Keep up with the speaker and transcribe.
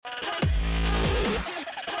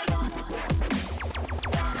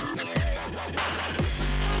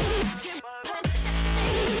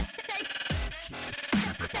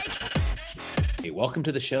Welcome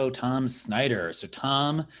to the show, Tom Snyder. So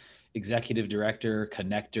Tom, executive director,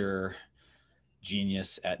 connector,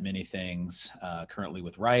 genius at many things, currently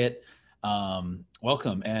with Riot.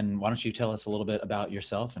 Welcome. And why don't you tell us a little bit about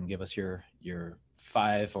yourself and give us your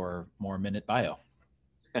 5 or more minute bio.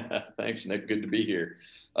 Thanks, Nick. Good to be here.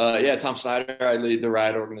 Tom Snyder. I lead the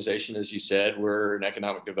Riot organization. As you said, we're an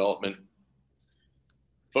economic development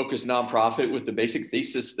focused nonprofit with the basic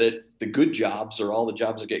thesis that the good jobs are all the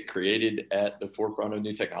jobs that get created at the forefront of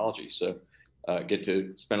new technology. So get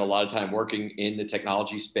to spend a lot of time working in the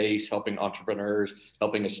technology space, helping entrepreneurs,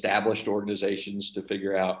 helping established organizations to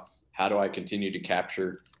figure out how do I continue to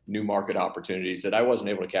capture new market opportunities that I wasn't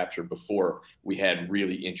able to capture before we had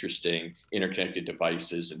really interesting interconnected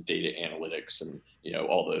devices and data analytics and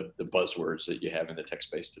all the buzzwords that you have in the tech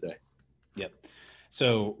space today. Yep.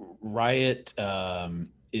 So Riot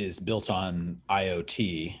is built on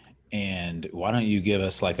IoT. And why don't you give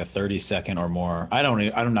us like a 30-second or more?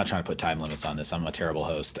 I'm not trying to put time limits on this. I'm a terrible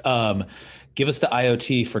host. Give us the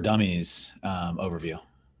IoT for Dummies overview.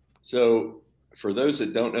 So for those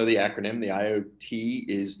that don't know the acronym, the IoT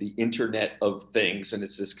is the Internet of Things. And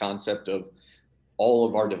it's this concept of all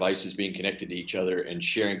of our devices being connected to each other and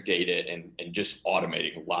sharing data and just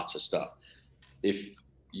automating lots of stuff. If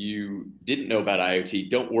you didn't know about IoT,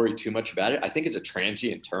 don't worry too much about it. I think it's a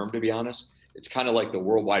transient term, to be honest. It's kind of like the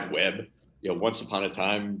World Wide Web. Once upon a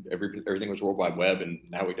time, everything was World Wide Web, and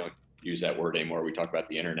now we don't use that word anymore. We talk about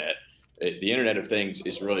the internet. The Internet of Things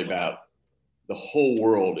is really about the whole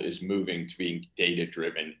world is moving to being data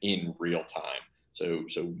driven in real time. So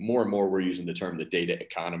more and more we're using the term the data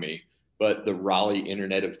economy. But the Raleigh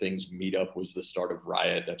Internet of Things meetup was the start of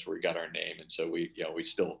Riot. That's where we got our name. And so we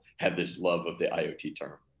still have this love of the IoT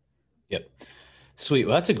term. Yep. Sweet.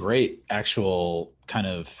 Well, that's a great actual kind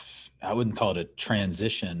of, I wouldn't call it a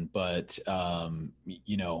transition, but, or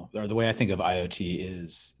the way I think of IoT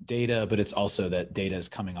is data, but it's also that data is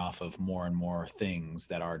coming off of more and more things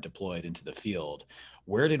that are deployed into the field.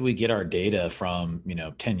 Where did we get our data from,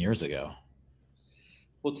 10 years ago?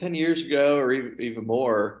 Well, 10 years ago or even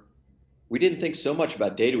more, we didn't think so much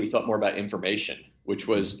about data. We thought more about information, which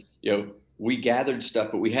was, we gathered stuff,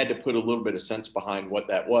 but we had to put a little bit of sense behind what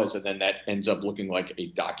that was. And then that ends up looking like a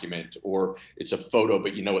document or it's a photo,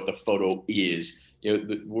 but you know what the photo is.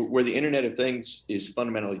 Where the Internet of Things is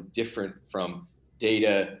fundamentally different from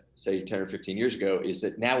data, say 10 or 15 years ago, is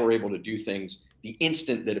that now we're able to do things the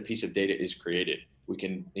instant that a piece of data is created. We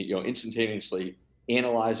can, instantaneously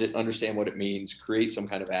analyze it, understand what it means, create some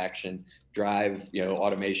kind of action, drive,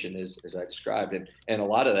 automation as I described. And a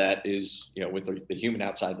lot of that is, with the human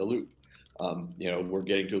outside the loop. We're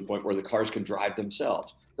getting to a point where the cars can drive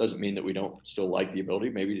themselves. Doesn't mean that we don't still like the ability,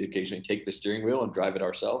 maybe to occasionally take the steering wheel and drive it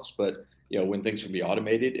ourselves. But, when things can be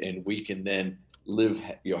automated and we can then live,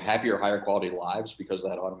 happier, higher quality lives because of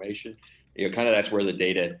that automation, kind of that's where the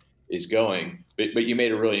data is going. But you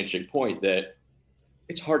made a really interesting point that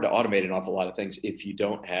it's hard to automate an awful lot of things if you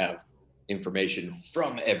don't have information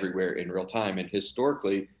from everywhere in real time. And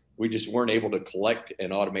historically, we just weren't able to collect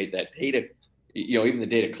and automate that data, even the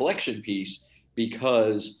data collection piece,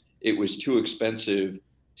 because it was too expensive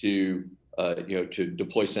to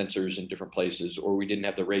deploy sensors in different places, or we didn't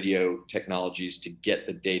have the radio technologies to get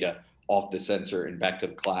the data off the sensor and back to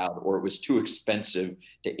the cloud, or it was too expensive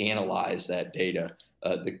to analyze that data.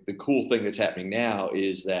 The cool thing that's happening now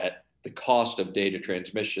is that the cost of data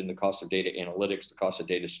transmission, the cost of data analytics, the cost of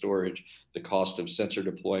data storage, the cost of sensor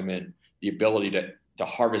deployment, the ability to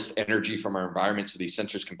harvest energy from our environment so these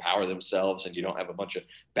sensors can power themselves and you don't have a bunch of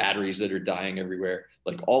batteries that are dying everywhere.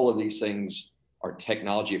 Like all of these things are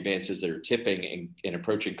technology advances that are tipping and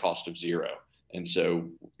approaching cost of zero. And so,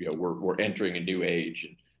 we're entering a new age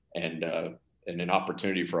and an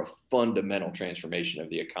opportunity for a fundamental transformation of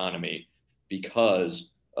the economy because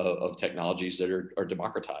of technologies that are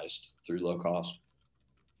democratized through low cost.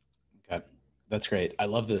 Okay. That's great. I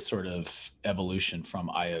love this sort of evolution from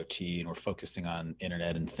IoT, and we're focusing on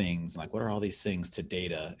Internet and things, like what are all these things to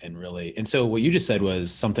data and so what you just said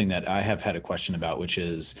was something that I have had a question about, which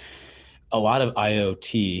is a lot of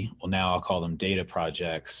IoT, well, now I'll call them data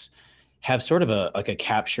projects, have sort of a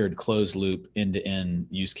captured closed loop end-to-end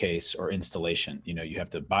use case or installation. You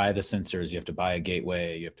have to buy the sensors, you have to buy a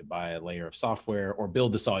gateway, you have to buy a layer of software or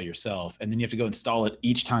build this all yourself. And then you have to go install it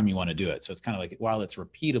each time you want to do it. So it's kind of like, while it's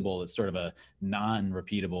repeatable, it's sort of a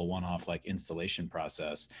non-repeatable one-off like installation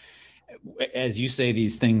process. As you say,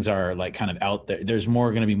 these things are like kind of out there. There's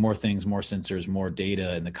going to be more things, more sensors, more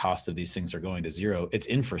data, and the cost of these things are going to zero. It's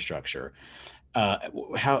infrastructure.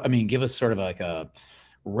 Give us sort of like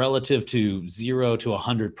relative to 0 to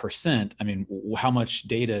 100%. I mean, how much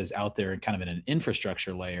data is out there and kind of in an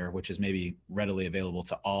infrastructure layer, which is maybe readily available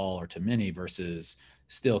to all or to many versus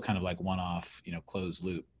still kind of like one-off, closed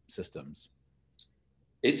loop systems?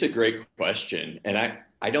 It's a great question. And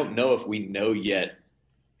I don't know if we know yet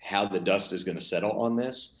how the dust is going to settle on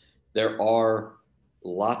this. There are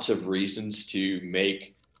lots of reasons to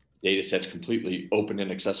make data sets completely open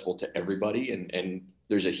and accessible to everybody. And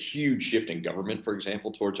there's a huge shift in government, for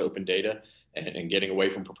example, towards open data and getting away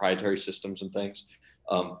from proprietary systems and things.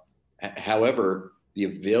 However, the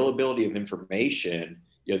availability of information,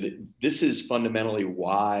 this is fundamentally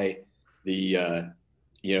why in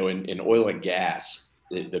oil and gas,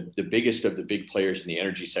 the biggest of the big players in the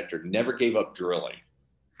energy sector never gave up drilling,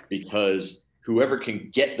 because whoever can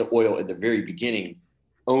get the oil at the very beginning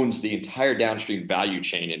owns the entire downstream value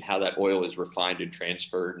chain and how that oil is refined and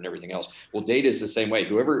transferred and everything else. Well, data is the same way.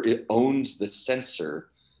 Whoever owns the sensor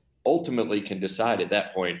ultimately can decide at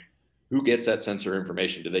that point who gets that sensor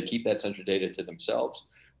information. Do they keep that sensor data to themselves,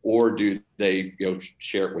 or do they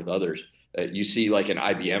share it with others? You see, like in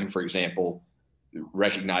IBM, for example,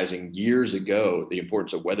 recognizing years ago the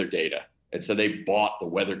importance of weather data. And so they bought the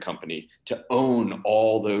weather company to own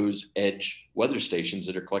all those edge weather stations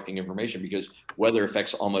that are collecting information, because weather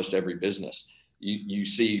affects almost every business. You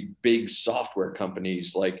see big software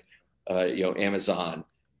companies like Amazon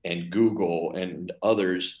and Google and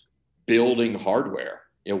others building hardware.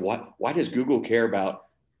 Why does Google care about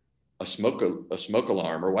a smoke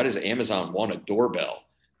alarm, or why does Amazon want a doorbell?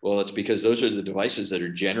 Well, it's because those are the devices that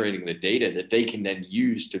are generating the data that they can then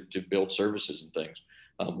use to build services and things.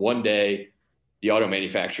 One day, the auto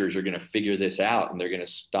manufacturers are going to figure this out, and they're going to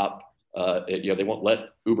stop. They won't let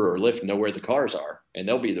Uber or Lyft know where the cars are, and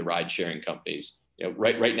they'll be the ride-sharing companies.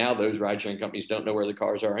 Right now, those ride-sharing companies don't know where the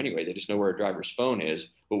cars are anyway. They just know where a driver's phone is.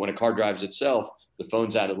 But when a car drives itself, the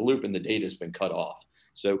phone's out of the loop and the data has been cut off.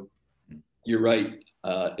 So you're right.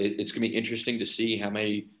 It's going to be interesting to see how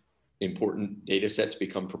many important data sets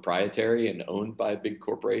become proprietary and owned by big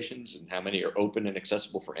corporations, and how many are open and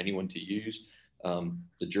accessible for anyone to use.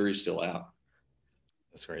 The jury's still out.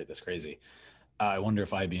 That's great. That's crazy. I wonder if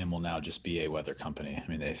IBM will now just be a weather company. I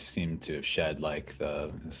mean, they seem to have shed like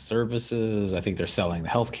the services. I think they're selling the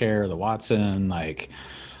healthcare, the Watson. Like,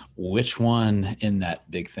 which one in that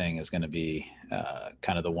big thing is going to be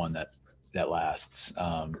kind of the one that lasts?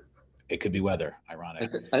 It could be weather.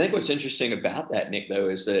 Ironic. I think what's interesting about that, Nick, though,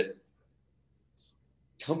 is that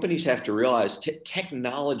companies have to realize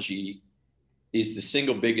technology is the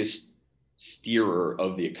single biggest steerer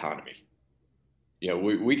of the economy.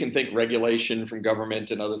 We can think regulation from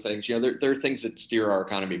government and other things. There are things that steer our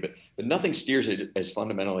economy, but nothing steers it as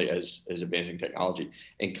fundamentally as advancing technology.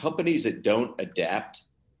 And companies that don't adapt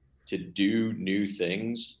to do new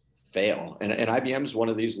things fail. And IBM is one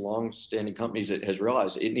of these long-standing companies that has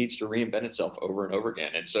realized it needs to reinvent itself over and over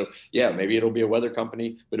again. And so, maybe it'll be a weather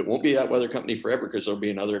company, but it won't be that weather company forever, because there'll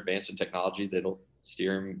be another advance in technology that'll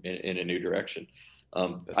steer them in a new direction.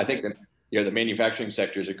 I think that the manufacturing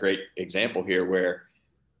sector is a great example here, where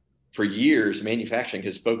for years manufacturing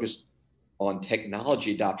has focused on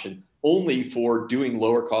technology adoption only for doing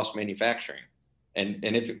lower cost manufacturing. And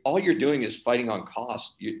if all you're doing is fighting on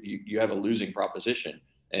cost, you have a losing proposition.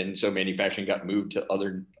 And so manufacturing got moved to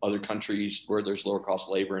other countries where there's lower cost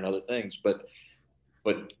labor and other things. But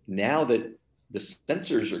now that the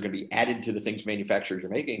sensors are going to be added to the things manufacturers are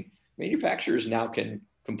making, manufacturers now can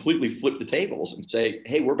completely flip the tables and say,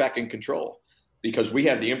 hey, we're back in control, because we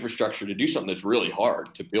have the infrastructure to do something that's really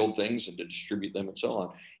hard, to build things and to distribute them and so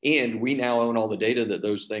on. And we now own all the data that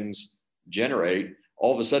those things generate.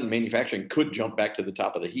 All of a sudden, manufacturing could jump back to the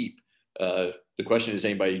top of the heap. The question is,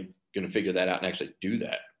 anybody going to figure that out and actually do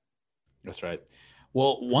that? That's right.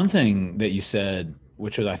 Well, one thing that you said,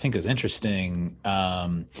 which I think is interesting.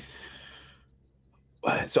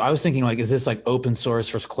 So I was thinking, like, is this like open source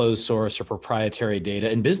versus closed source or proprietary data?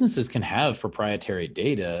 And businesses can have proprietary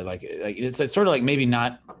data. Like it's sort of like maybe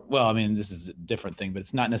not, well, I mean, this is a different thing, but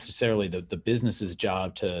it's not necessarily the business's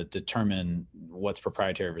job to determine what's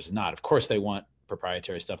proprietary versus not. Of course, they want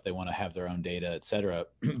proprietary stuff. They want to have their own data, et cetera,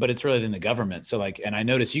 but it's really in the government. So like, and I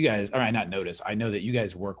notice you guys, or I not notice, I know that you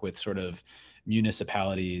guys work with sort of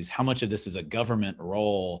municipalities. How much of this is a government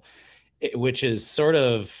role, which is sort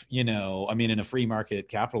of, I mean, in a free market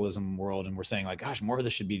capitalism world, and we're saying like, gosh, more of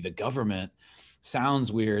this should be the government.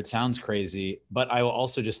 Sounds weird, sounds crazy, but I will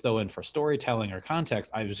also just throw in for storytelling or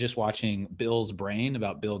context. I was just watching Bill's Brain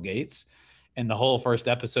about Bill Gates, and the whole first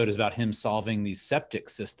episode is about him solving these septic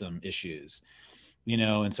system issues.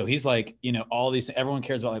 And so he's like, all these, everyone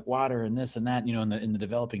cares about like water and this and that, in the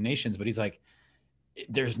developing nations, but he's like,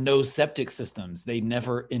 there's no septic systems. They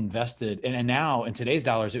never invested. And now in today's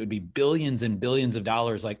dollars, it would be billions and billions of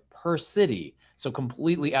dollars like per city. So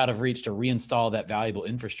completely out of reach to reinstall that valuable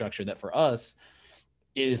infrastructure that for us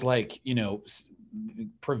is like,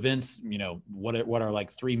 prevents, what are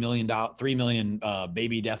like $3 million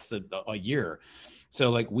baby deaths a year. So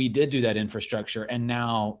like we did do that infrastructure and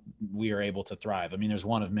now we are able to thrive. I mean, there's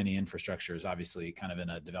one of many infrastructures, obviously kind of in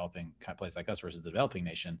a developing kind of place like us versus the developing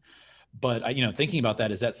nation. But thinking about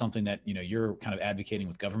that, is that something that, you're kind of advocating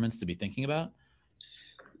with governments to be thinking about?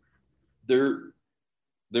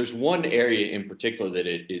 There's one area in particular that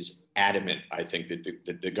it is adamant, I think,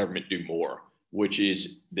 that the government do more, which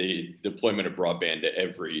is the deployment of broadband to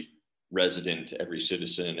every resident, every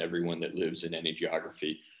citizen, everyone that lives in any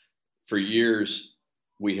geography. For years,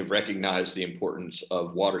 we have recognized the importance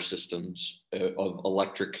of water systems, of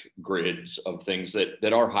electric grids, of things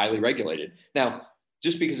that are highly regulated. Now,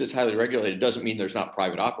 just because it's highly regulated doesn't mean there's not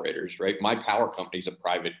private operators, right? My power company is a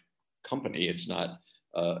private company. It's not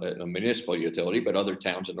a municipal utility, but other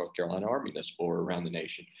towns in North Carolina are municipal or around the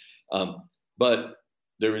nation. But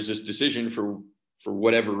there was this decision for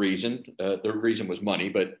whatever reason. The reason was money,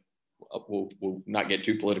 but we'll not get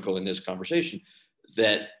too political in this conversation,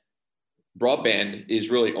 that broadband is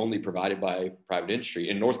really only provided by private industry.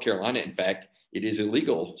 In North Carolina, in fact, it is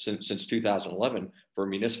illegal since 2011 for a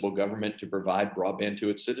municipal government to provide broadband to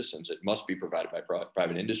its citizens. It must be provided by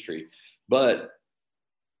private industry. But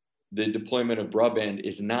the deployment of broadband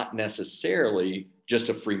is not necessarily just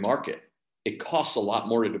a free market. It costs a lot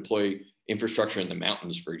more to deploy infrastructure in the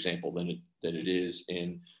mountains, for example, than it is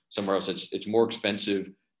in somewhere else. It's more expensive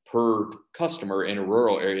per customer in a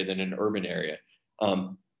rural area than in an urban area.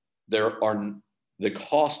 The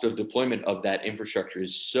cost of deployment of that infrastructure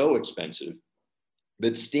is so expensive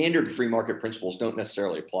that standard free market principles don't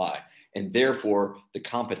necessarily apply. And therefore, the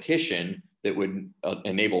competition that would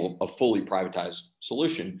enable a fully privatized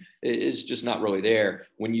solution is just not really there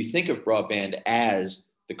when you think of broadband as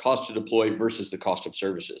the cost to deploy versus the cost of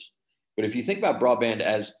services. But if you think about broadband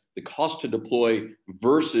as the cost to deploy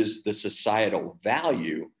versus the societal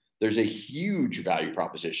value, there's a huge value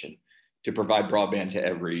proposition to provide broadband to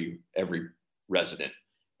every resident.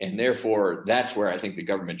 And therefore, that's where I think the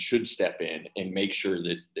government should step in and make sure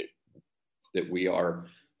that we are,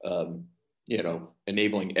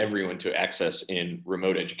 enabling everyone to access in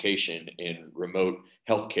remote education, in remote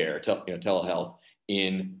healthcare, telehealth,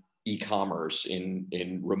 in e-commerce,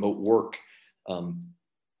 in remote work.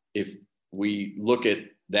 If we look at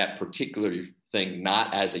that particular thing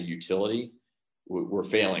not as a utility, we're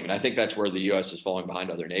failing. And I think that's where the U.S. is falling behind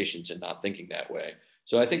other nations and not thinking that way.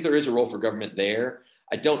 So I think there is a role for government there.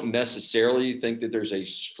 I don't necessarily think that there's a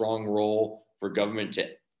strong role for government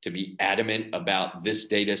to be adamant about this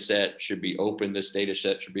data set should be open, this data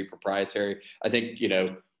set should be proprietary. I think,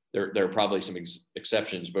 there are probably some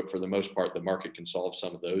exceptions, but for the most part, the market can solve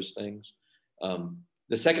some of those things.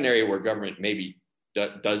 The second area where government maybe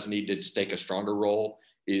does need to take a stronger role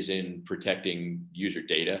is in protecting user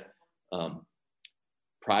data.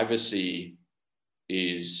 Privacy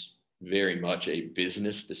is very much a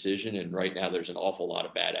business decision. And right now there's an awful lot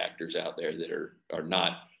of bad actors out there that are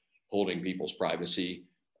not holding people's privacy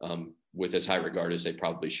with as high regard as they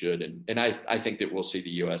probably should. And I think that we'll see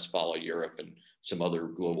the US follow Europe and some other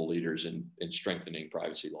global leaders in strengthening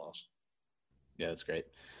privacy laws. Yeah, that's great.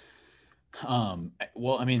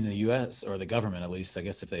 Well, I mean, the US or the government, at least, I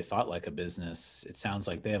guess if they thought like a business, it sounds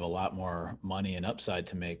like they have a lot more money and upside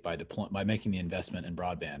to make by making the investment in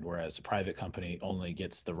broadband, whereas a private company only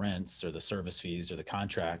gets the rents or the service fees or the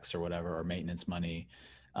contracts or whatever, or maintenance money.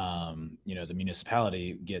 The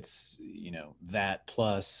municipality gets, that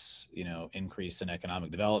plus, increase in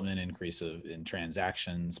economic development, increase in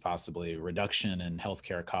transactions, possibly reduction in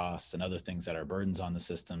healthcare costs and other things that are burdens on the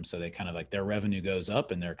system. So they kind of like their revenue goes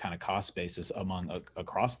up and their kind of cost basis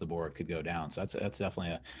across the board could go down. So that's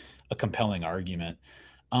definitely a compelling argument.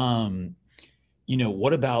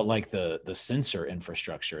 What about like the sensor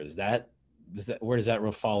infrastructure? Where does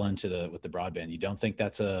that fall into with the broadband? You don't think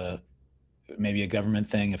that's maybe a government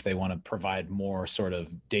thing if they want to provide more sort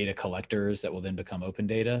of data collectors that will then become open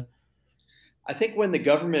data? I think when the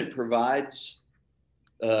government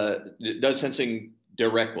does sensing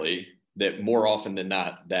directly, that more often than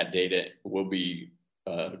not, that data will be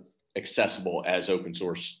accessible as open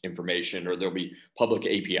source information, or there'll be public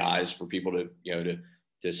APIs for people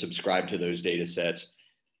to subscribe to those data sets.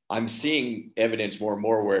 I'm seeing evidence more and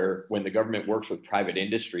more where when the government works with private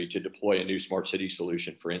industry to deploy a new smart city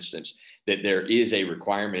solution, for instance, that there is a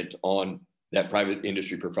requirement on that private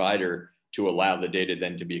industry provider to allow the data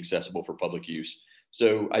then to be accessible for public use.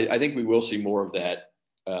 So I think we will see more of that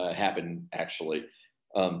happen actually.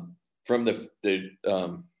 From the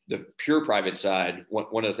pure private side,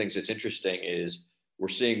 one of the things that's interesting is we're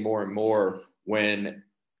seeing more and more when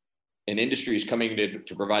an industry is coming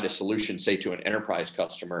to provide a solution, say to an enterprise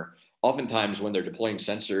customer. Oftentimes when they're deploying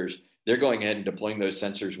sensors, they're going ahead and deploying those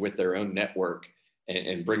sensors with their own network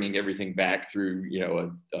and bringing everything back through,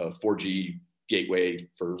 a 4G gateway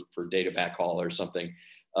for data backhaul or something,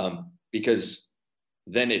 because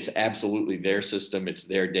then it's absolutely their system, it's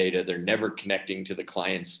their data. They're never connecting to the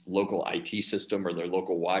client's local IT system or their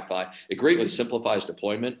local Wi-Fi. It greatly simplifies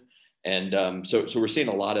deployment. And so we're seeing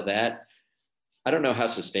a lot of that. I don't know how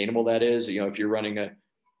sustainable that is. If you're running a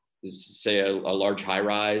large high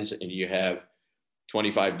rise and you have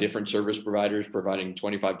 25 different service providers providing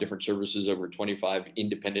 25 different services over 25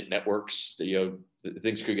 independent networks,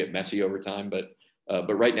 things could get messy over time. But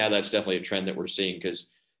right now, that's definitely a trend that we're seeing, because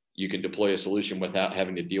you can deploy a solution without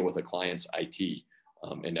having to deal with a client's IT,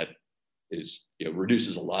 and that is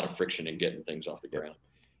reduces a lot of friction in getting things off the ground.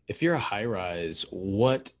 If you're a high rise,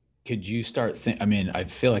 what could you start I mean, I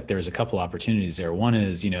feel like there's a couple opportunities there. One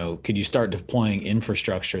is, could you start deploying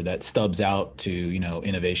infrastructure that stubs out to,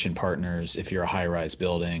 innovation partners if you're a high rise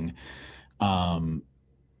building? I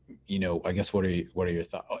guess what are your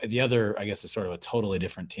thoughts? The other, I guess, is sort of a totally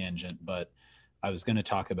different tangent, but I was going to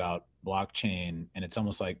talk about blockchain, and it's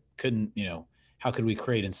almost like how could we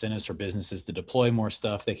create incentives for businesses to deploy more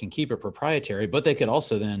stuff? They can keep it proprietary, but they could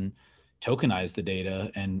also then tokenize the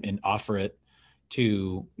data and offer it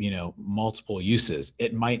to, multiple uses.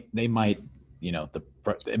 It might not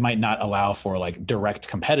allow for like direct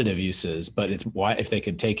competitive uses, but it's why, if they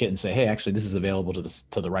could take it and say, hey, actually this is available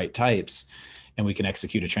to the right types, and we can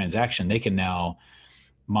execute a transaction, they can now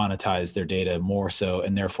monetize their data more so,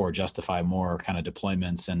 and therefore justify more kind of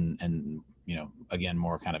deployments and again,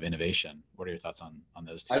 more kind of innovation. What are your thoughts on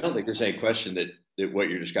those two? I don't think there's any question that what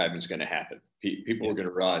you're describing is going to happen. People are going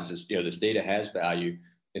to realize this, this data has value.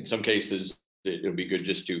 In some cases, it'll be good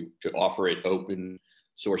just to offer it open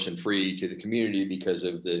source and free to the community because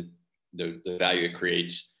of the value it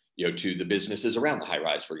creates, to the businesses around the high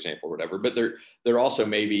rise, for example, or whatever. But there also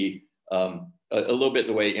may be a little bit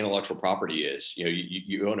the way intellectual property is.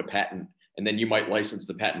 You own a patent, and then you might license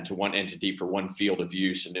the patent to one entity for one field of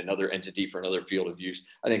use and another entity for another field of use.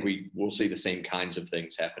 I think we'll see the same kinds of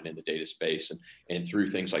things happen in the data space, and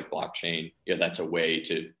through things like blockchain. That's a way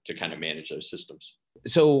to kind of manage those systems.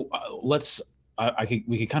 So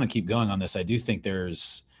we could kind of keep going on this. I do think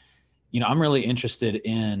there's, I'm really interested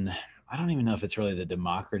in, I don't even know if it's really the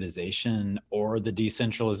democratization or the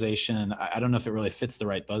decentralization. I don't know if it really fits the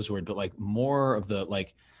right buzzword, but like more of the,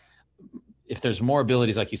 like, if there's more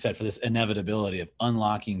abilities, like you said, for this inevitability of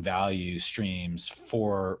unlocking value streams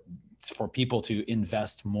for people to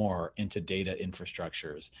invest more into data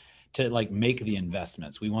infrastructures, to like make the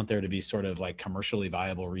investments. We want there to be sort of like commercially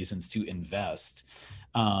viable reasons to invest.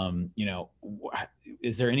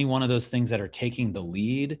 Is there any one of those things that are taking the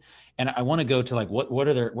lead? And I want to go to like, what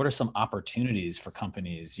are some opportunities for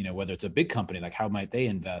companies, whether it's a big company, like how might they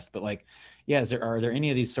invest? But like, yeah, are there any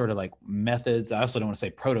of these sort of like methods? I also don't want to say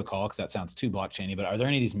protocol, because that sounds too blockchainy, but are there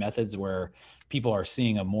any of these methods where people are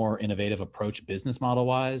seeing a more innovative approach business model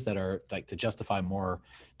wise that are like to justify more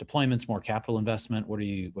deployments, more capital investment? What are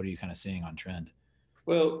you kind of seeing on trend?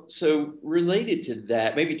 Well, so related to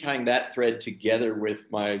that, maybe tying that thread together with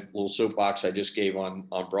my little soapbox I just gave on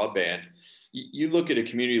broadband, you look at a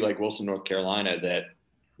community like Wilson, North Carolina, that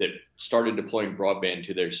started deploying broadband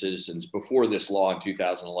to their citizens before this law in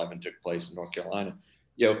 2011 took place in North Carolina.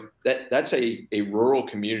 That's a rural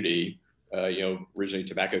community, originally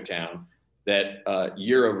Tobacco Town, that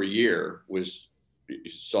year over year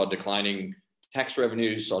saw declining tax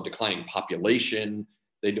revenues, saw declining population.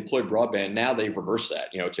 They deployed broadband. Now they've reversed that.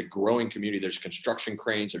 It's a growing community. There's construction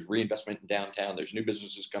cranes, there's reinvestment in downtown, there's new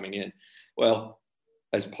businesses coming in. Well,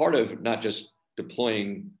 as part of not just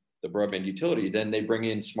deploying the broadband utility, then they bring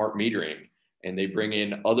in smart metering and they bring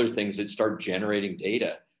in other things that start generating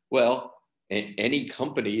data. Well, any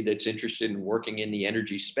company that's interested in working in the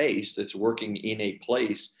energy space, that's working in a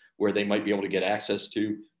place where they might be able to get access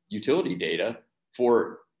to utility data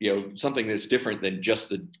for something that's different than just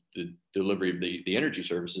the delivery of the energy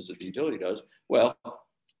services that the utility does, well,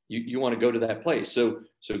 you want to go to that place. So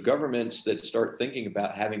governments that start thinking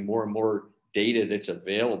about having more and more data that's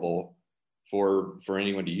available for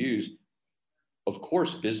anyone to use, of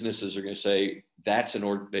course, businesses are going to say that's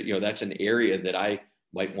an area that I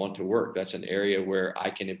might want to work. That's an area where I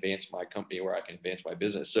can advance my company, where I can advance my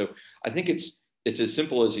business. So I think it's as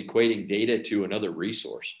simple as equating data to another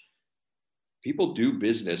resource. People do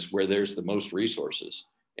business where there's the most resources.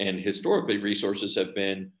 And historically, resources have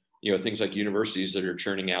been things like universities that are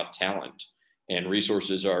churning out talent, and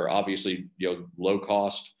resources are obviously, low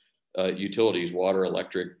cost utilities, water,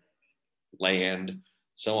 electric, land,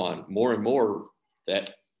 so on. More and more,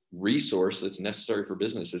 that resource that's necessary for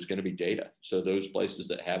business is going to be data. So those places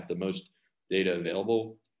that have the most data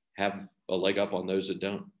available have a leg up on those that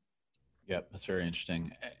don't. Yeah, that's very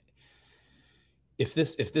interesting. If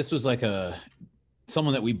this was like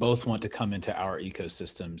someone that we both want to come into our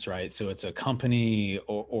ecosystems, right? So it's a company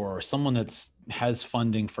or someone has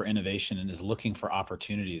funding for innovation and is looking for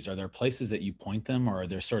opportunities. Are there places that you point them, or are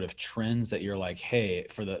there sort of trends that you're like, hey,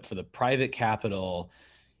 for the private capital,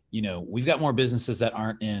 we've got more businesses that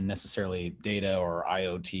aren't in necessarily data or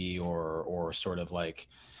IoT or sort of like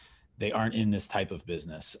they aren't in this type of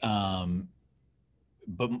business.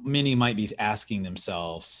 But many might be asking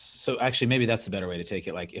themselves, so actually maybe that's a better way to take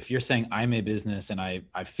it. Like if you're saying I'm a business and I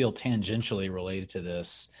feel tangentially related to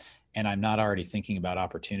this and I'm not already thinking about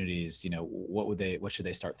opportunities, what should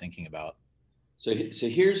they start thinking about? So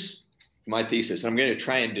here's my thesis. I'm going to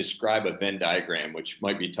try and describe a Venn diagram, which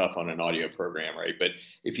might be tough on an audio program, right? But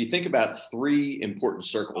if you think about three important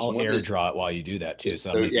circles, I'll air draw it while you do that too.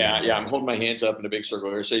 So yeah, I'm holding my hands up in a big circle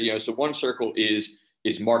here. So, so one circle is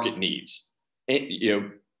market needs.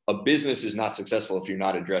 And, a business is not successful if you're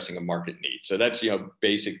not addressing a market need. So that's,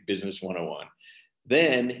 basic business 101.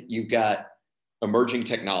 Then you've got emerging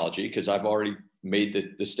technology, because I've already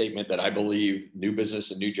made the statement that I believe new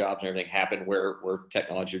business and new jobs and everything happen where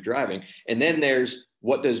technology are driving. And then there's,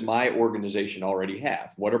 what does my organization already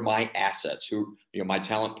have? What are my assets? My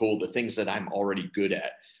talent pool, the things that I'm already good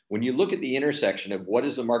at. When you look at the intersection of what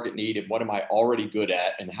does the market need and what am I already good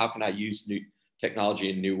at, and how can I use new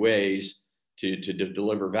technology in new ways to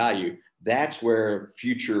deliver value, that's where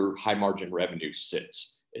future high margin revenue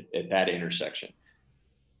sits at that intersection.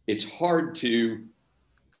 It's hard to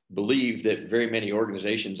believe that very many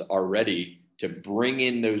organizations are ready to bring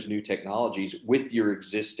in those new technologies with your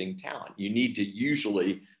existing talent. You need to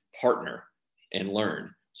usually partner and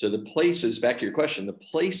learn. So the places, back to your question, the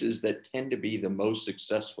places that tend to be the most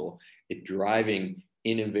successful at driving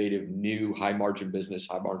innovative, new, high margin business,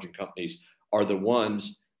 high margin companies are the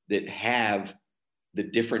ones that have the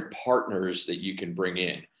different partners that you can bring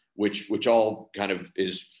in, which all kind of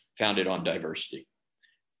is founded on diversity.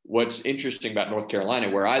 What's interesting about North Carolina,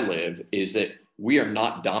 where I live, is that we are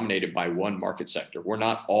not dominated by one market sector. We're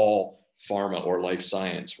not all pharma or life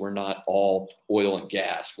science. We're not all oil and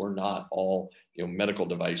gas. We're not all, medical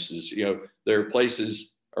devices. There are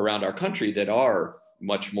places around our country that are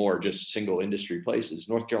much more just single industry places.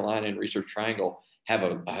 North Carolina and Research Triangle have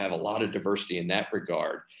a lot of diversity in that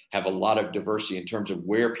regard, have a lot of diversity in terms of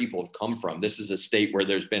where people have come from. This is a state where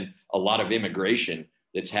there's been a lot of immigration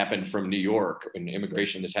that's happened from New York, and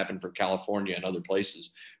immigration that's happened from California and other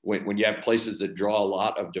places. When you have places that draw a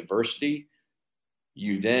lot of diversity,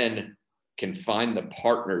 you then can find the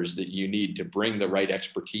partners that you need to bring the right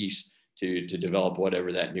expertise to develop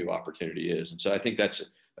whatever that new opportunity is. And so I think that's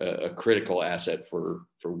a critical asset for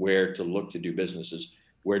where to look to do businesses.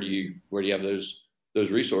 Where do you have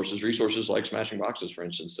those resources like Smashing Boxes, for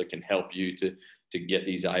instance, that can help you to get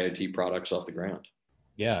these IoT products off the ground?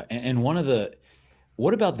 Yeah. And what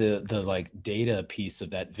about the like data piece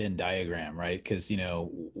of that Venn diagram, right? Because,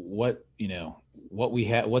 what we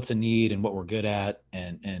have, what's a need and what we're good at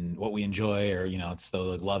and what we enjoy, or, it's the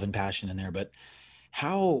love and passion in there. But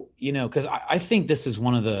how, because I think this is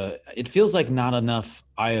it feels like not enough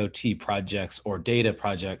IoT projects or data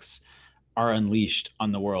projects are unleashed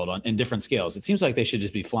on the world in different scales. It seems like they should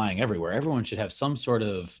just be flying everywhere. Everyone should have some sort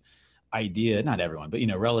of idea, not everyone, but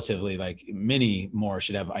relatively, like many more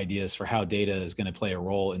should have ideas for how data is going to play a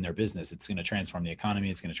role in their business. It's going to transform the economy.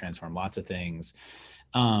 It's going to transform lots of things.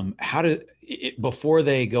 Before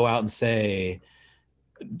they go out and say,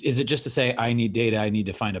 is it just to say, I need data, I need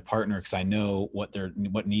to find a partner because I know what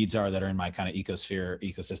needs are that are in my kind of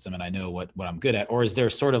ecosystem, and I know what I'm good at? Or is there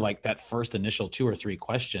sort of like that first initial 2 or 3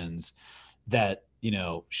 questions that,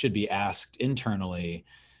 should be asked internally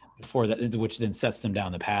before that, which then sets them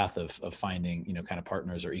down the path of finding, kind of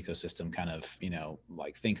partners or ecosystem kind of,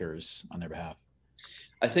 like thinkers on their behalf?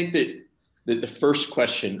 I think that the first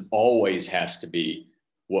question always has to be,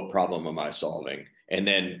 what problem am I solving? And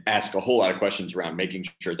then ask a whole lot of questions around making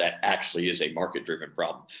sure that actually is a market-driven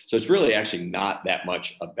problem. So it's really actually not that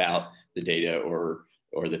much about the data or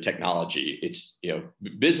the technology. It's,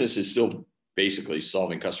 business is still basically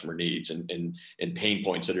solving customer needs and pain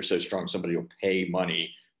points that are so strong somebody will pay money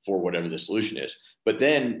for whatever the solution is. But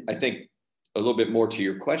then I think a little bit more to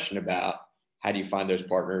your question about how do you find those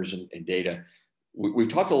partners and data. We've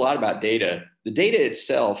talked a lot about data. The data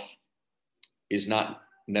itself is not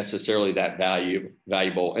necessarily that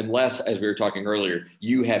valuable unless, as we were talking earlier,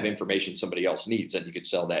 you have information somebody else needs, and you could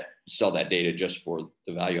sell that data just for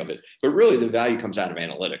the value of it. But really, the value comes out of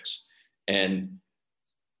analytics. And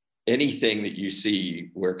anything that you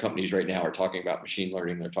see where companies right now are talking about machine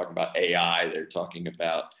learning, they're talking about AI, they're talking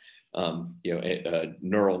about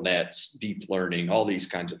neural nets, deep learning, all these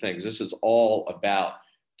kinds of things. This is all about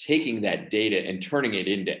taking that data and turning it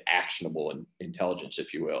into actionable intelligence,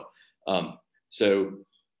 if you will. So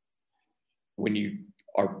when you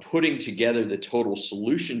are putting together the total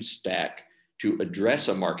solution stack to address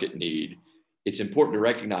a market need, it's important to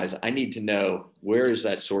recognize I need to know where is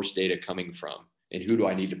that source data coming from and who do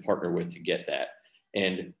I need to partner with to get that?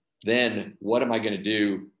 And then what am I going to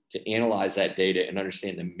do to analyze that data and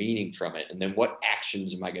understand the meaning from it? And then what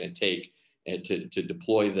actions am I going to take to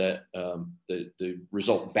deploy the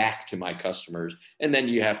result back to my customers? And then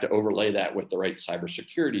you have to overlay that with the right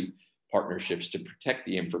cybersecurity partnerships to protect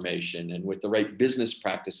the information, and with the right business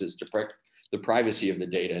practices to protect the privacy of the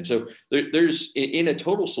data. And so there's in a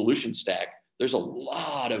total solution stack, there's a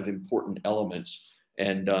lot of important elements.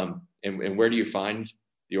 And where do you find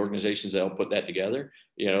the organizations that'll put that together?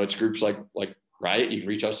 It's groups like Riot. You can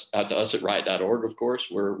reach out to us at riot.org, of course.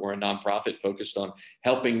 We're a nonprofit focused on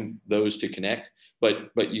helping those to connect.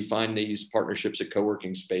 But you find these partnerships at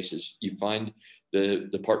co-working spaces. You find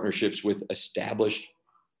the partnerships with established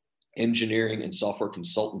engineering and software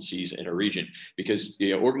consultancies in a region, because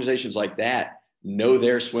organizations like that know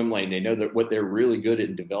their swim lane. They know that what they're really good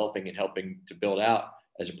at developing and helping to build out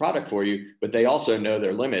as a product for you, but they also know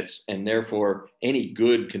their limits, and therefore any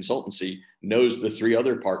good consultancy knows the three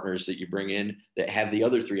other partners that you bring in that have the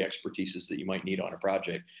other three expertises that you might need on a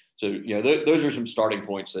project. So those are some starting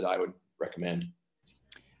points that I would recommend.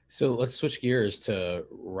 So let's switch gears to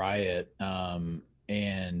Riot.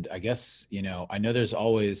 And I guess, I know there's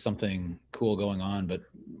always something cool going on, but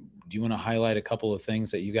do you want to highlight a couple of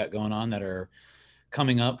things that you got going on that are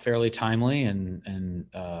coming up fairly timely, and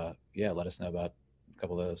let us know about a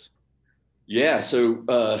couple of those? Yeah.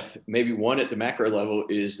 So maybe one at the macro level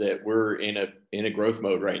is that we're in a growth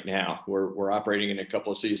mode right now. We're operating in a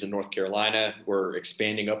couple of cities in North Carolina. We're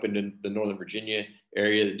expanding up into the Northern Virginia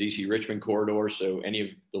area, the DC Richmond corridor. So any of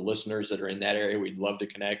the listeners that are in that area, we'd love to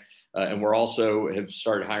connect. And we're also have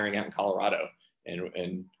started hiring out in Colorado,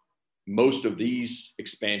 and most of these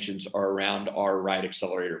expansions are around our Riot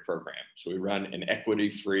Accelerator program. So we run an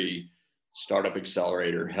equity-free startup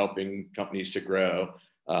accelerator, helping companies to grow.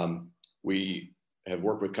 We have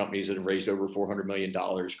worked with companies that have raised over $400 million,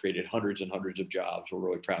 created hundreds and hundreds of jobs. We're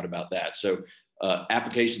really proud about that. So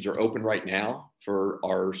applications are open right now for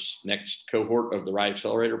our next cohort of the Riot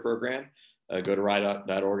Accelerator program. Go to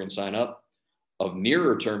riot.org and sign up. Of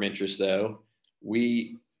nearer term interest, though,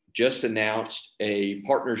 we just announced a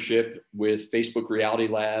partnership with Facebook Reality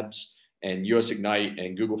Labs and US Ignite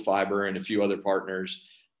and Google Fiber and a few other partners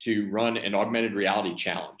to run an augmented reality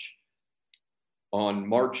challenge. On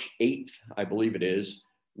March 8th, I believe it is,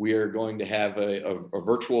 we are going to have a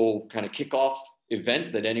virtual kind of kickoff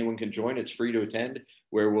event that anyone can join. It's free to attend,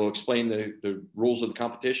 where we'll explain the rules of the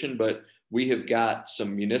competition. But we have got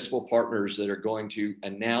some municipal partners that are going to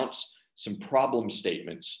announce some problem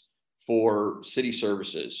statements for city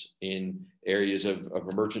services in areas of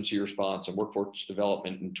emergency response and workforce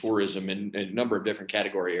development and tourism and a number of different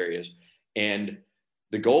category areas. And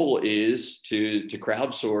the goal is to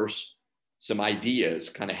crowdsource some ideas,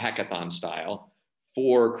 kind of hackathon style,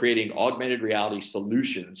 for creating augmented reality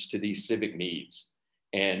solutions to these civic needs.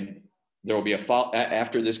 And there will be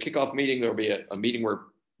after this kickoff meeting, there will be a meeting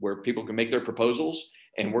where people can make their proposals,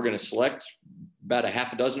 and we're going to select about a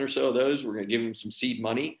half a dozen or so of those. We're going to give them some seed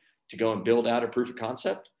money to go and build out a proof of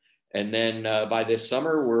concept. And then by this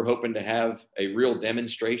summer, we're hoping to have a real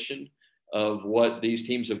demonstration of what these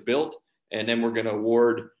teams have built. And then we're going to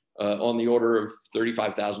award on the order of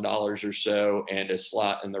 $35,000 or so and a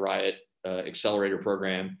slot in the Riot Accelerator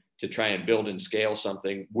program to try and build and scale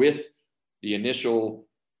something with the initial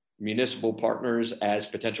municipal partners as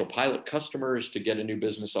potential pilot customers to get a new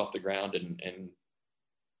business off the ground, and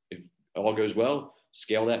if all goes well,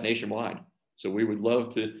 scale that nationwide. So we would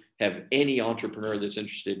love to have any entrepreneur that's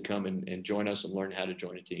interested come and join us and learn how to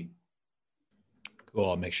join a team.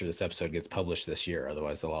 Cool. I'll make sure this episode gets published this year.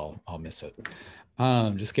 Otherwise I'll miss it.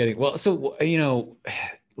 Just kidding. Well, so,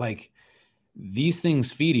 like these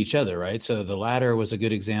things feed each other, right? So the ladder was a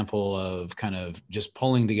good example of kind of just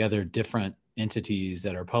pulling together different entities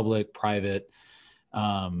that are public, private,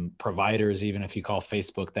 providers, even if you call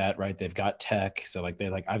Facebook that, right? They've got tech. So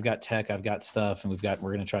I've got tech, I've got stuff, and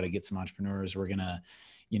we're going to try to get some entrepreneurs. We're going to,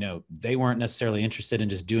 they weren't necessarily interested in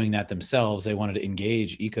just doing that themselves. They wanted to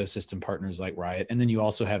engage ecosystem partners like Riot. And then you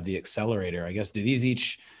also have the accelerator. I guess, do these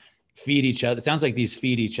each feed each other? It sounds like these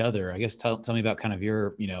feed each other. I guess tell me about kind of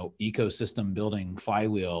your, ecosystem building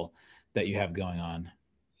flywheel that you have going on.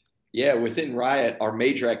 Yeah, within Riot, our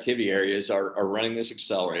major activity areas are running this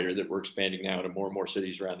accelerator that we're expanding now to more and more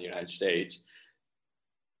cities around the United States.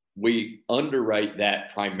 We underwrite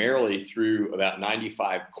that primarily through about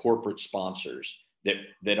 95 corporate sponsors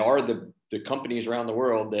that are the companies around the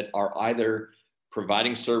world that are either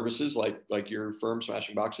providing services like your firm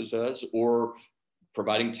Smashing Boxes does, or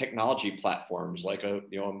providing technology platforms like a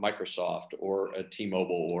Microsoft or a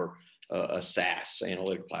T-Mobile or a SaaS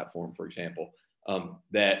analytic platform, for example,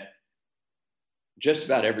 that just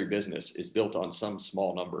about every business is built on some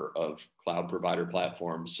small number of cloud provider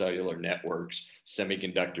platforms, cellular networks,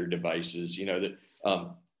 semiconductor devices, that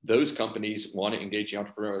those companies want to engage the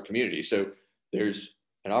entrepreneurial community. So there's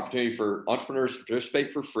an opportunity for entrepreneurs to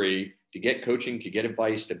participate for free, to get coaching, to get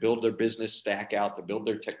advice, to build their business stack out, to build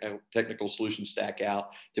their technical solution stack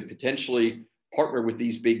out, to potentially partner with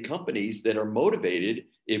these big companies that are motivated.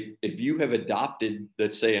 If you have adopted,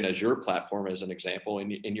 let's say, an Azure platform as an example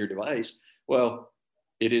in your device, well,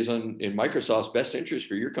 it is in Microsoft's best interest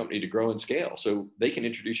for your company to grow and scale. So they can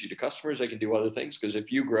introduce you to customers, they can do other things, because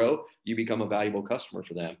if you grow, you become a valuable customer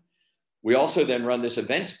for them. We also then run this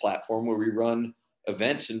events platform where we run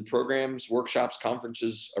events and programs, workshops,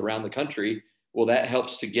 conferences around the country. Well, that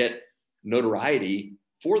helps to get notoriety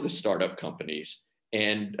for the startup companies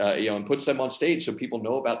and and puts them on stage so people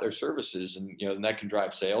know about their services, and that can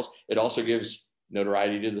drive sales. It also gives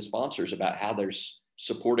notoriety to the sponsors about how they're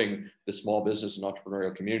supporting the small business and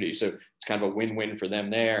entrepreneurial community. So it's kind of a win-win for them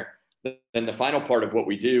there. Then the final part of what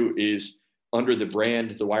we do is, under the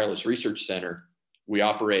brand, the Wireless Research Center, we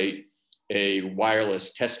operate a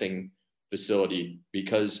wireless testing facility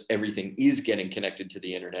because everything is getting connected to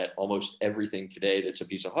the internet. Almost everything today that's a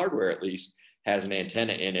piece of hardware, at least, has an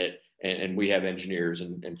antenna in it. And we have engineers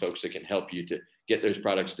and folks that can help you to get those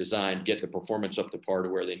products designed, get the performance up to par to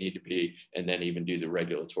where they need to be, and then even do the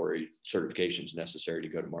regulatory certifications necessary to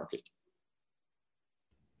go to market.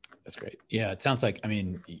 That's great. Yeah, it sounds like,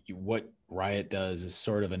 what Riot does is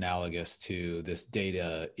sort of analogous to this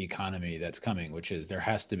data economy that's coming, which is there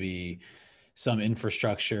has to be some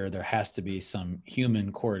infrastructure, there has to be some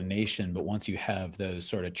human coordination, but once you have those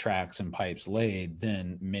sort of tracks and pipes laid,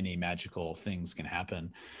 then many magical things can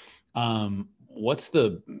happen.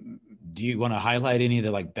 Do you want to highlight any of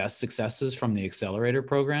the best successes from the accelerator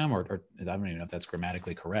program, or I don't even know if that's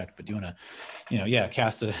grammatically correct, but do you want to,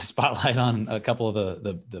 cast a spotlight on a couple of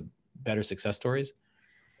the better success stories?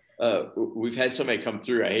 We've had so many come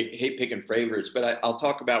through. I hate picking favorites, but I'll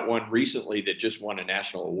talk about one recently that just won a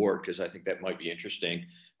national award, because I think that might be interesting.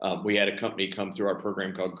 We had a company come through our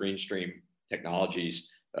program called Greenstream Technologies.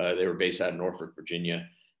 They were based out of Norfolk, Virginia,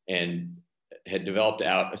 and had developed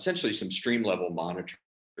out essentially some stream level monitors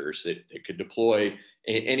that could deploy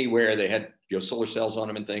anywhere. They had solar cells on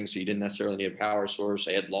them and things, so you didn't necessarily need a power source.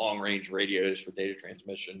 They had long range radios for data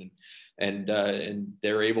transmission, and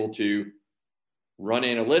they're able to run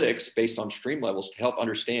analytics based on stream levels to help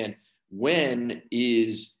understand when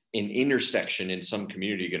is an intersection in some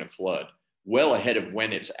community going to flood, well ahead of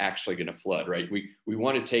when it's actually going to flood, right? We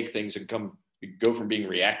want to take things and go from being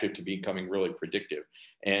reactive to becoming really predictive.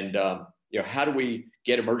 And how do we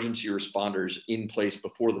get emergency responders in place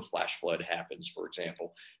before the flash flood happens, for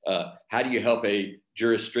example? How do you help a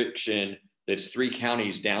jurisdiction that's 3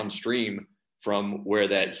 counties downstream from where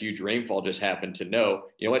that huge rainfall just happened to know,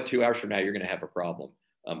 2 hours from now, you're going to have a problem?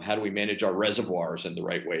 How do we manage our reservoirs in the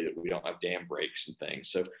right way that we don't have dam breaks and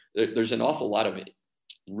things? So there's an awful lot of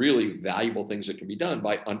really valuable things that can be done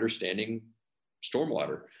by understanding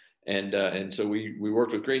stormwater. And so we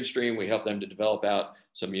worked with Greenstream. We helped them to develop out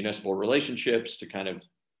some municipal relationships to kind of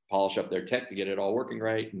polish up their tech to get it all working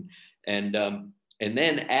right. And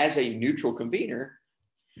then as a neutral convener,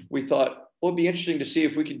 we thought, well, it'd be interesting to see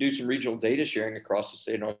if we could do some regional data sharing across the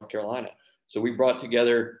state of North Carolina. So we brought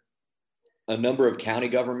together a number of county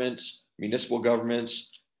governments, municipal governments,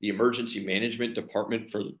 the emergency management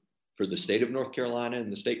department for the state of North Carolina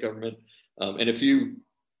and the state government, and a few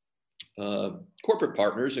corporate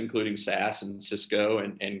partners, including SAS and Cisco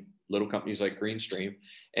and little companies like Greenstream.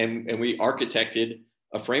 And we architected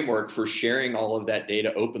a framework for sharing all of that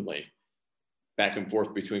data openly back and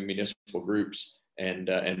forth between municipal groups, and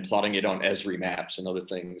plotting it on Esri maps and other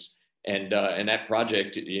things. And that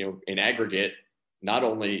project, in aggregate, not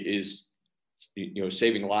only is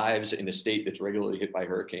saving lives in a state that's regularly hit by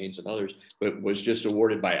hurricanes and others, but was just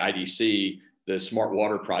awarded by IDC the Smart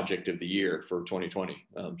Water Project of the Year for 2020.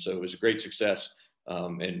 So it was a great success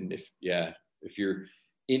And if you're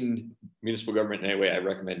in municipal government in any way, I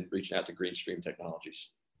recommend reaching out to Greenstream Technologies.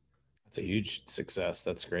 That's a huge success.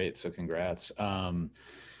 That's great. So congrats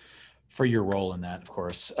for your role in that, of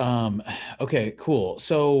course. Okay, cool.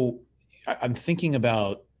 So I'm thinking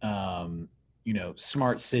about,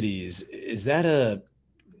 smart cities. Is that a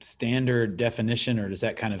standard definition, or does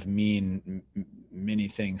that kind of mean many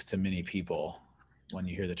things to many people when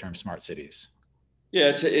you hear the term smart cities?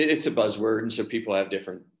 Yeah, it's a buzzword, and so people have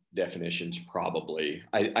different definitions. Probably,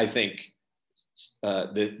 I think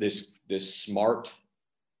this smart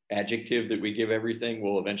adjective that we give everything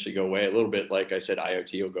will eventually go away. A little bit like I said,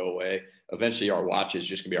 IoT will go away. Eventually, our watch is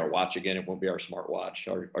just gonna be our watch again. It won't be our smart watch.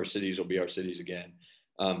 Our cities will be our cities again.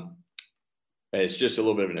 Um, it's just a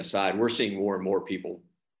little bit of an aside. We're seeing more and more people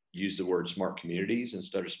use the word smart communities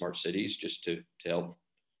instead of smart cities, just to help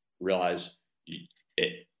realize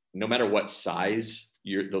it, no matter what size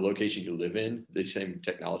the location you live in, the same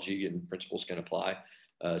technology and principles can apply.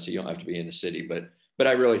 So you don't have to be in the city, but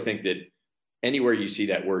I really think that anywhere you see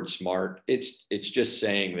that word smart, it's just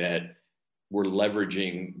saying that we're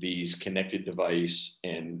leveraging these connected device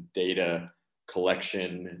and data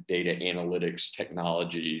collection, data analytics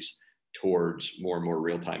technologies towards more and more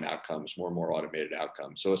real-time outcomes, more and more automated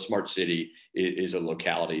outcomes. So a smart city is a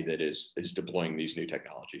locality that is deploying these new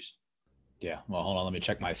technologies. Yeah. Well, hold on. Let me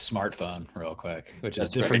check my smartphone real quick, which is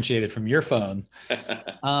That's differentiated right. from your phone.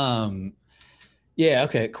 Yeah.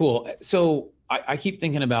 Okay, cool. So I keep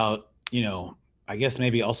thinking about, I guess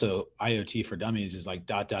maybe also IoT for dummies is like ...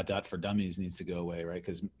 for dummies needs to go away, right?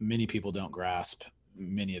 Because many people don't grasp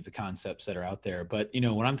many of the concepts that are out there. But,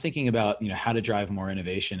 when I'm thinking about, how to drive more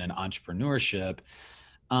innovation and entrepreneurship,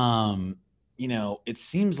 um, it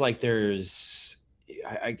seems like there's,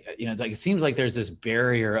 it's like, it seems like there's this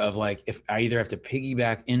barrier of like, if I either have to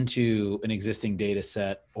piggyback into an existing data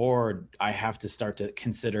set, or I have to start to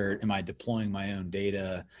consider, am I deploying my own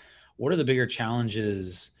data? What are the bigger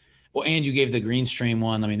challenges? Well, and you gave the Greenstream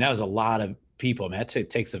one. I mean, that was a lot of people. I mean, that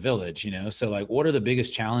takes a village, So like, what are the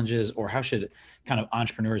biggest challenges, or how should kind of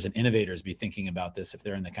entrepreneurs and innovators be thinking about this if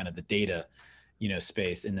they're in the kind of the data,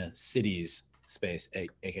 space, in the cities space,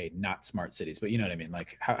 aka not smart cities, but you know what I mean?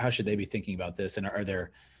 Like, how should they be thinking about this? And are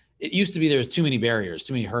there, it used to be there's too many barriers,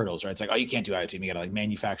 too many hurdles, right? It's like, oh, you can't do IoT. You got to like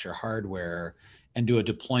manufacture hardware and do a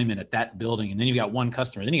deployment at that building. And then you've got one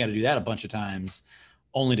customer. Then you got to do that a bunch of times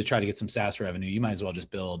only to try to get some SaaS revenue. You might as well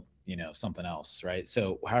just build, something else, right?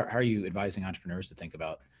 So how are you advising entrepreneurs to think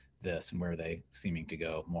about this, and where are they seeming to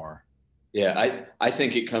go more? Yeah, I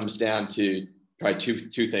think it comes down to probably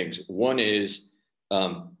two things. One is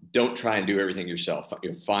don't try and do everything yourself.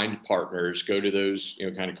 Find partners, go to those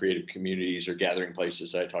kind of creative communities or gathering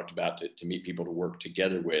places that I talked about to meet people to work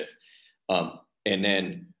together with, and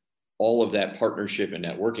then all of that partnership and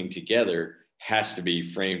networking together has to be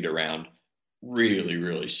framed around really,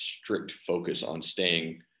 really strict focus on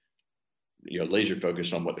staying laser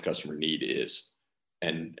focused on what the customer need is,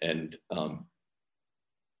 and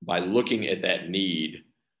by looking at that need,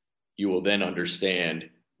 you will then understand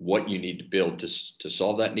what you need to build to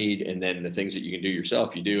solve that need, and then the things that you can do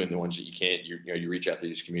yourself, you do, and the ones that you can't, you reach out to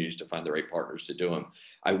these communities to find the right partners to do them.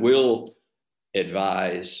 I will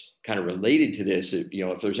advise, kind of related to this,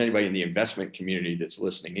 if there's anybody in the investment community that's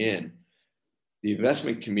listening in, the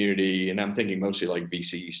investment community, and I'm thinking mostly like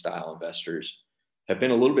VC style investors, have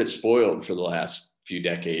been a little bit spoiled for the last few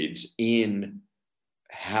decades in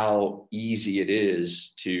how easy it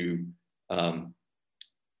is to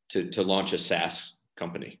launch a SaaS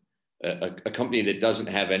company, a company that doesn't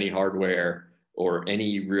have any hardware or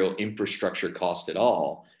any real infrastructure cost at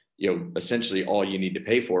all. Essentially all you need to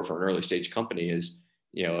pay for an early stage company is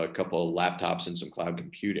a couple of laptops and some cloud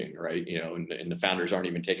computing, right? And the founders aren't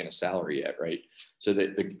even taking a salary yet, right? So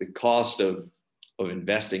the cost of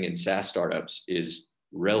investing in SaaS startups is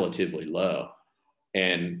relatively low.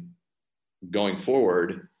 And going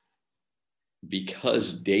forward,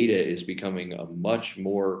 because data is becoming a much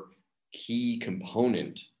more key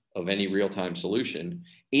component of any real-time solution,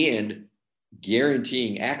 and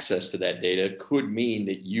guaranteeing access to that data could mean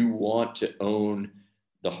that you want to own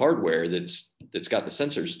the hardware that's got the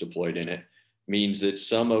sensors deployed in it, means that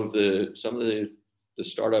some of the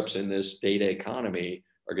startups in this data economy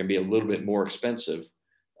are going to be a little bit more expensive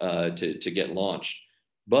to get launched.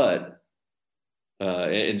 But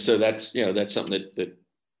and so that's something that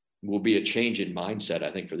will be a change in mindset,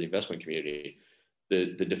 I think, for the investment community.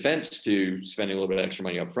 The defense to spending a little bit of extra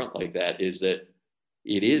money up front like that is that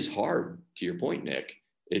it is hard, to your point, Nick.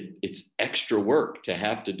 It's extra work to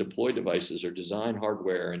have to deploy devices or design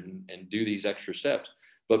hardware and do these extra steps.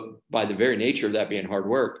 But by the very nature of that being hard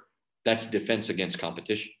work, that's defense against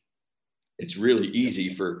competition. it's really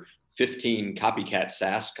easy for 15 copycat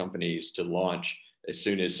SaaS companies to launch as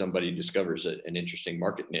soon as somebody discovers an interesting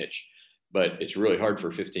market niche. But it's really hard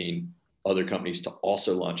for 15 other companies to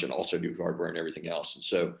also launch and also do hardware and everything else. And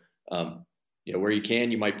so, where you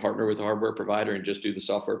can, you might partner with a hardware provider and just do the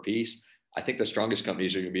software piece. I think the strongest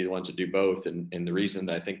companies are going to be the ones that do both. And the reason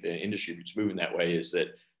that I think the industry is moving that way is that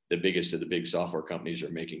the biggest of the big software companies are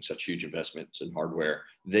making such huge investments in hardware.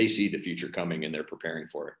 They see the future coming and they're preparing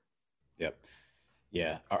for it. Yep.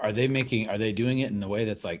 Yeah. Are they doing it in the way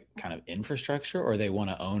that's like kind of infrastructure, or they want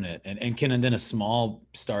to own it? And can then a small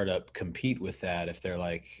startup compete with that if they're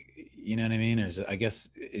like, you know what I mean?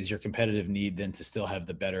 Is your competitive need then to still have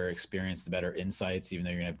the better experience, the better insights, even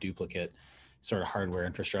though you're gonna have duplicate sort of hardware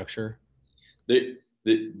infrastructure?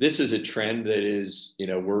 This is a trend that is,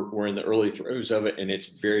 we're in the early throes of it, and it's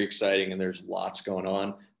very exciting, and there's lots going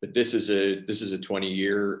on. But this is a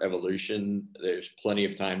 20-year evolution. There's plenty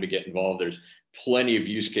of time to get involved. There's plenty of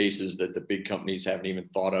use cases that the big companies haven't even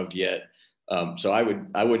thought of yet. So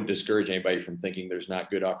I wouldn't discourage anybody from thinking there's not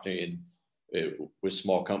good opportunity with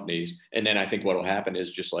small companies. And then I think what will happen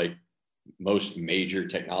is, just like most major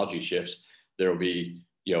technology shifts, there will be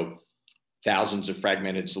thousands of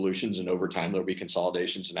fragmented solutions, and over time there'll be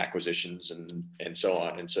consolidations and acquisitions and so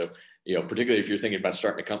on. And so, particularly if you're thinking about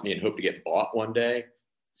starting a company and hope to get bought one day,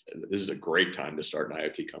 this is a great time to start an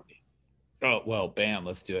IoT company. Oh, well, bam,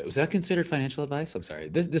 let's do it. Was that considered financial advice? I'm sorry.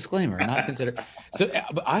 This disclaimer, not considered. So,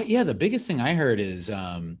 the biggest thing I heard is,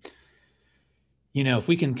 if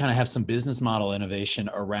we can kind of have some business model innovation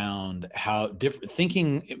around how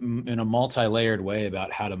thinking in a multi-layered way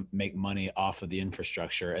about how to make money off of the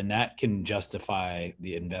infrastructure, and that can justify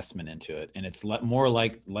the investment into it. And it's more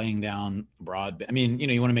like laying down broad. I mean,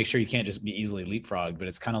 you want to make sure you can't just be easily leapfrogged, but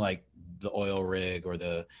it's kind of like the oil rig or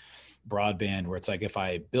the broadband, where it's like, if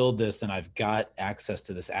I build this, then I've got access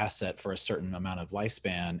to this asset for a certain amount of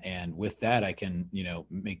lifespan. And with that, I can,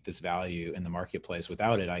 make this value in the marketplace.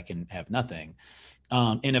 Without it, I can have nothing.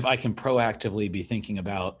 And if I can proactively be thinking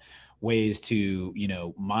about ways to,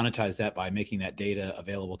 monetize that by making that data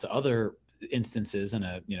available to other instances in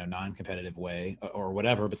a, non-competitive way or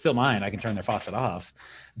whatever, but still mine, I can turn their faucet off.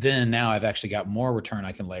 Then now I've actually got more return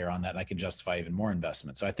I can layer on that, and I can justify even more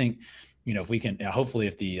investment. So I think, if we can, hopefully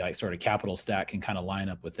if the sort of capital stack can kind of line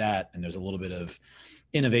up with that, and there's a little bit of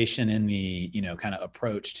innovation in the, kind of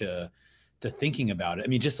approach to thinking about it. I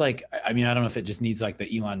mean, just like, I don't know if it just needs like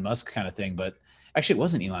the Elon Musk kind of thing, but actually it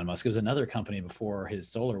wasn't Elon Musk. It was another company before his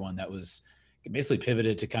solar one that was basically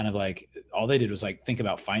pivoted to kind of like, all they did was like think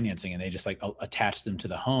about financing, and they just like attached them to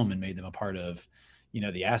the home and made them a part of,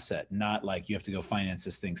 the asset, not like you have to go finance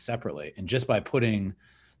this thing separately. And just by putting,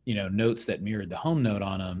 notes that mirrored the home note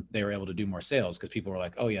on them, they were able to do more sales, because people were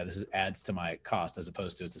like, oh yeah, this adds to my cost, as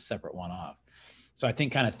opposed to it's a separate one-off. So I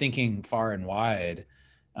think kind of thinking far and wide,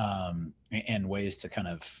 and ways to kind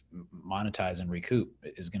of monetize and recoup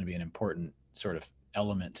is going to be an important sort of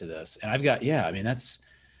element to this. And I've got, that's,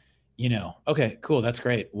 okay, cool. That's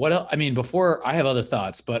great. What else? Before I have other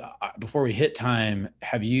thoughts, but before we hit time,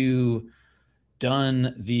 have you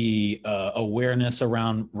done the awareness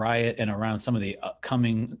around Riot and around some of the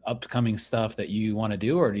upcoming stuff that you want to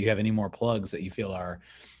do, or do you have any more plugs that you feel are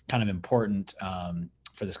kind of important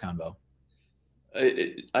for this combo?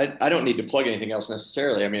 I don't need to plug anything else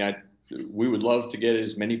necessarily. We would love to get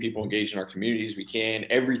as many people engaged in our community as we can.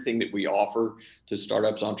 Everything that we offer to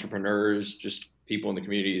startups, entrepreneurs, just people in the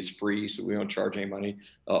community is free, so we don't charge any money.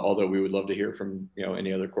 Although we would love to hear from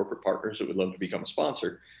any other corporate partners that would love to become a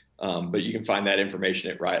sponsor. But you can find that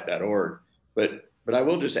information at riot.org. But I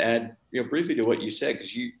will just add briefly to what you said,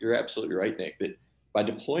 because you're absolutely right, Nick, that by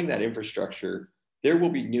deploying that infrastructure, there will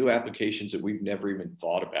be new applications that we've never even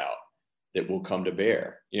thought about that will come to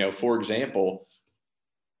bear. For example,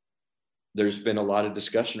 there's been a lot of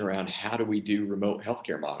discussion around how do we do remote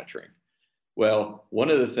healthcare monitoring. Well, one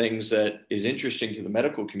of the things that is interesting to the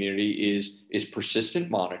medical community is persistent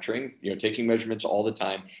monitoring, taking measurements all the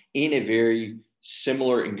time in a very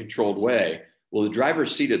similar and controlled way. Well, the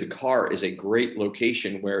driver's seat of the car is a great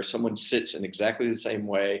location where someone sits in exactly the same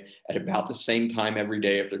way at about the same time every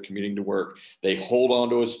day if they're commuting to work. They hold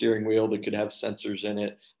onto a steering wheel that could have sensors in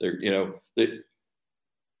it.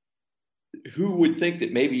 Who would think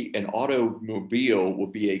that maybe an automobile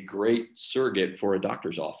would be a great surrogate for a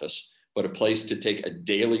doctor's office, but a place to take a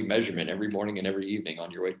daily measurement every morning and every evening on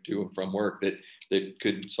your way to and from work that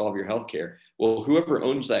could solve your healthcare? Well, whoever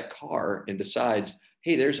owns that car and decides,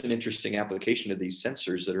 hey, there's an interesting application of these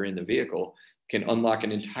sensors that are in the vehicle, can unlock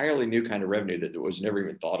an entirely new kind of revenue that was never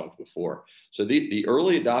even thought of before. So the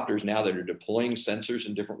early adopters now that are deploying sensors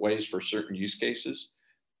in different ways for certain use cases,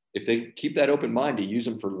 if they keep that open mind to use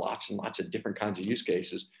them for lots and lots of different kinds of use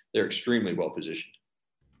cases, they're extremely well positioned.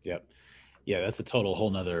 Yep. Yeah, that's a total whole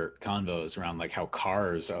nother convo is around like how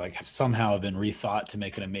cars are like have somehow been rethought to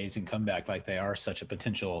make an amazing comeback. Like they are such a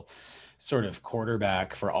potential sort of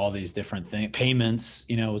quarterback for all these different things. Payments,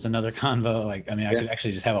 was another convo. Like, I mean, I could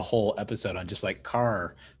actually just have a whole episode on just like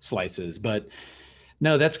car slices, but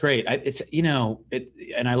no, that's great.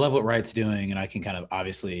 And I love what Riot's doing, and I can kind of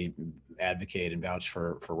obviously advocate and vouch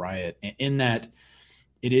for Riot in that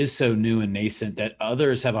it is so new and nascent that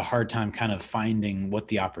others have a hard time kind of finding what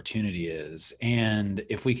the opportunity is. And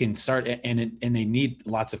if we can start, and they need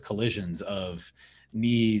lots of collisions of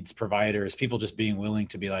needs, providers, people just being willing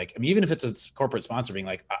to be like, I mean, even if it's a corporate sponsor being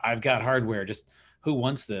like, I've got hardware, just who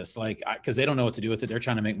wants this? Like, because they don't know what to do with it. They're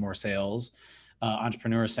trying to make more sales.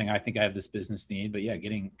 Entrepreneurs saying, I think I have this business need, but yeah,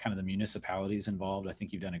 getting kind of the municipalities involved. I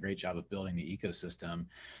think you've done a great job of building the ecosystem.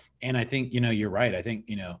 And I think, you're right. I think,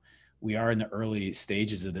 we are in the early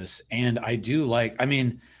stages of this. And I do like, I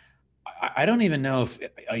mean, I don't even know if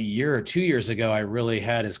a year or 2 years ago, I really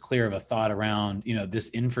had as clear of a thought around, this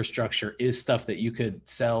infrastructure is stuff that you could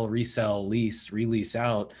sell, resell, lease, release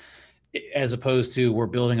out, as opposed to we're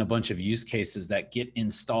building a bunch of use cases that get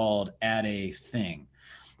installed at a thing.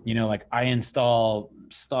 Like I install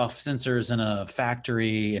sensors in a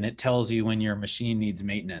factory and it tells you when your machine needs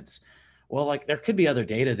maintenance. Well, like there could be other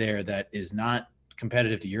data there that is not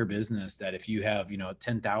competitive to your business, that if you have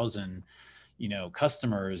 10,000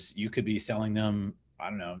 customers, you could be selling them,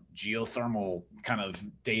 I don't know, geothermal kind of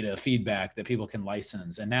data feedback that people can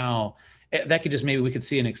license. And now that could just, maybe we could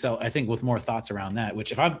see an Excel, I think, with more thoughts around that,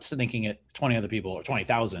 which if I'm thinking it 20 other people or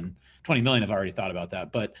 20,000, 20 million have already thought about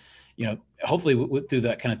that. But hopefully through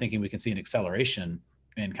that kind of thinking, we can see an acceleration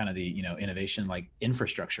in kind of the innovation like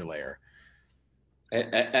infrastructure layer.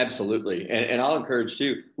 Absolutely. And I'll encourage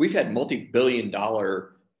too, we've had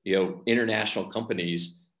multi-billion-dollar, international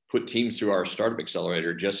companies put teams through our startup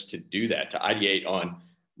accelerator just to do that, to ideate on,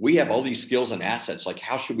 we have all these skills and assets, like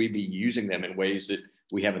how should we be using them in ways that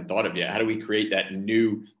we haven't thought of yet? How do we create that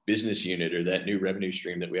new business unit or that new revenue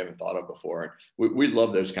stream that we haven't thought of before? We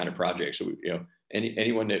love those kind of projects. So,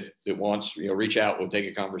 anyone that wants, reach out, we'll take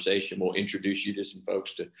a conversation. We'll introduce you to some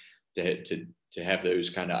folks to have those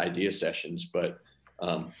kind of idea sessions. But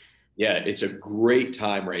it's a great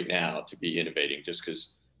time right now to be innovating just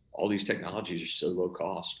because all these technologies are so low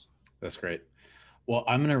cost. That's great. Well,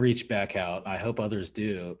 I'm going to reach back out. I hope others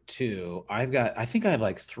do too. I think I have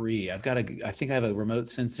like 3. I think I have a remote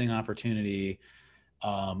sensing opportunity.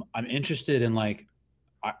 I'm interested in like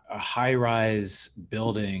a high-rise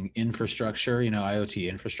building infrastructure, IoT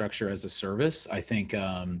infrastructure as a service. I think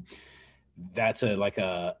that's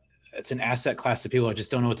it's an asset class that people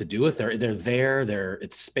just don't know what to do with.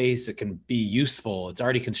 It's space. It can be useful. It's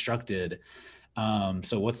already constructed.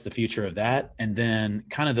 So what's the future of that? And then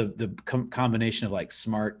kind of the combination of like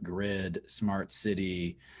smart grid, smart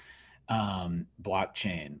city,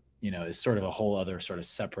 blockchain, is sort of a whole other sort of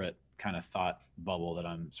separate kind of thought bubble that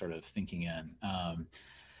I'm sort of thinking in.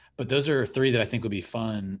 But those are 3 that I think would be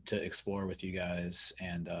fun to explore with you guys.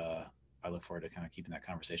 And, I look forward to kind of keeping that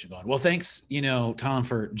conversation going. Well, thanks, Tom,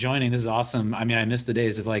 for joining. This is awesome. I mean, I miss the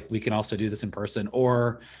days of like, we can also do this in person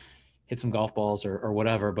or hit some golf balls or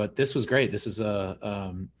whatever, but this was great. This has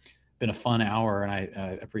been a fun hour, and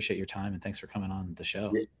I appreciate your time, and thanks for coming on the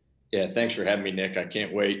show. Yeah. Thanks for having me, Nick. I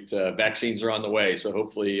can't wait. Vaccines are on the way. So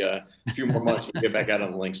hopefully a few more months we'll get back out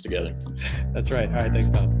on the links together. That's right. All right.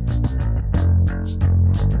 Thanks, Tom.